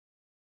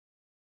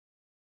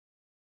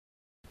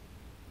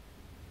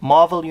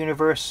Marvel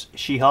Universe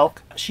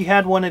She-Hulk. She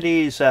had one of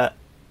these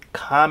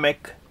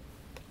comic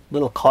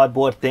little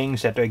cardboard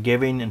things that they're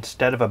giving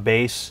instead of a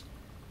base,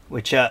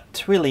 which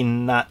it's really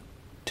not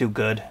too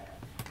good.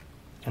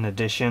 In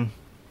addition,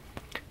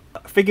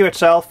 the figure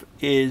itself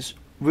is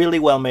really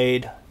well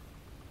made.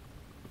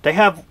 They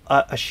have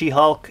a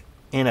She-Hulk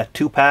in a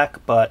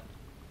 2-pack, but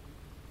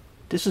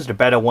this is the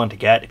better one to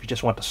get if you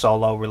just want the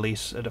solo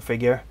release of the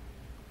figure.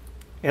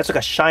 It's like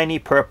a shiny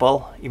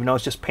purple, even though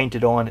it's just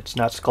painted on, it's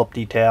not sculpt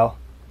detail.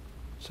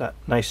 It's a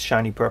nice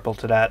shiny purple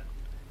to that.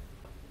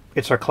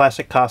 It's her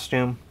classic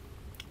costume.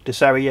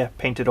 This area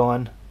painted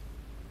on.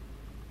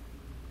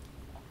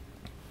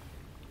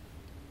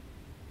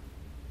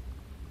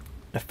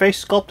 The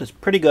face sculpt is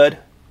pretty good.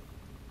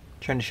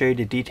 Trying to show you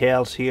the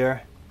details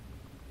here.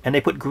 And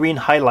they put green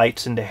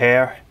highlights in the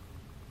hair,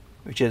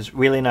 which is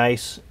really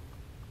nice.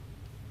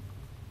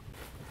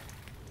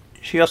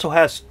 She also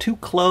has 2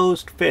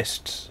 closed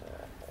fists,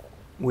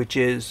 which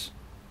is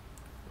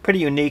pretty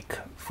unique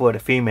for the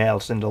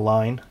females in the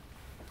line.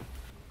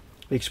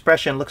 The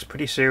expression looks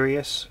pretty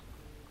serious.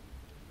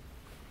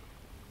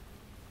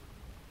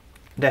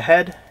 The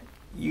head,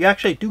 you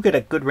actually do get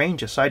a good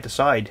range of side to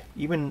side,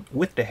 even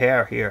with the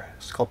hair here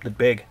sculpted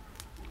big.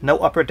 No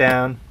up or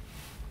down.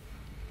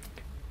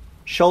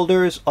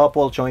 Shoulders are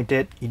ball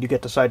jointed. You do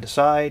get the side to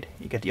side,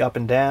 you get the up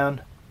and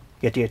down,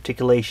 you get the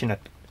articulation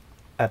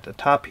at the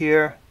top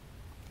here.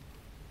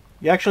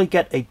 You actually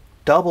get a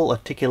double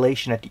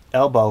articulation at the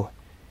elbow,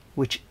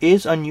 which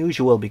is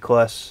unusual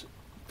because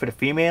for the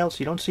females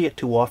you don't see it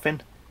too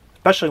often,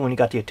 especially when you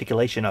got the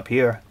articulation up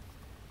here.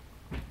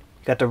 You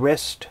got the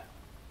wrist,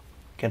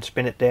 you can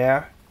spin it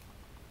there.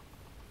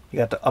 You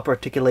got the upper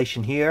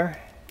articulation here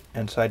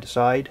and side to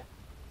side.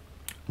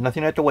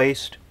 Nothing at the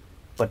waist,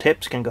 but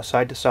hips can go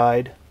side to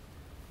side,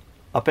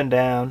 up and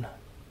down.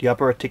 The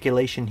upper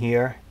articulation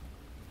here.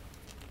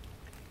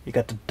 You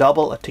got the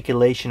double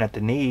articulation at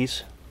the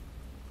knees.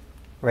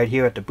 Right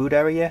here at the boot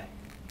area,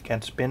 you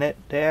can spin it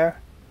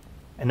there.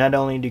 And not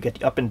only do you get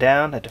the up and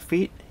down at the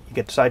feet, you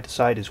get side to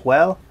side as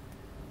well.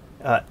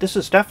 This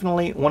is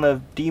definitely one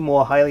of the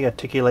more highly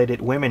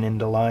articulated women in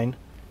the line,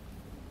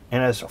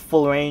 and has a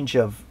full range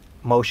of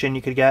motion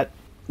you could get.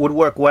 Would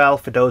work well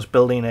for those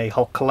building a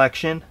Hulk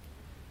collection.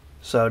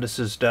 So this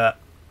is the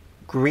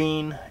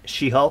green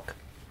She-Hulk,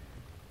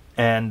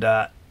 and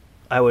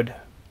I would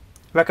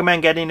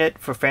recommend getting it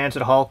for fans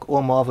of the Hulk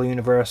or Marvel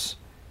Universe,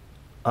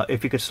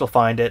 if you could still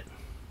find it.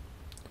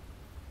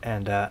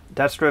 And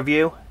that's the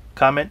review.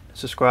 Comment,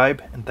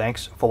 subscribe, and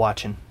thanks for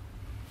watching.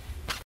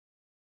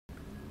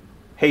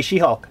 Hey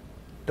She-Hulk,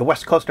 the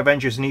West Coast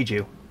Avengers need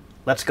you.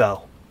 Let's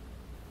go.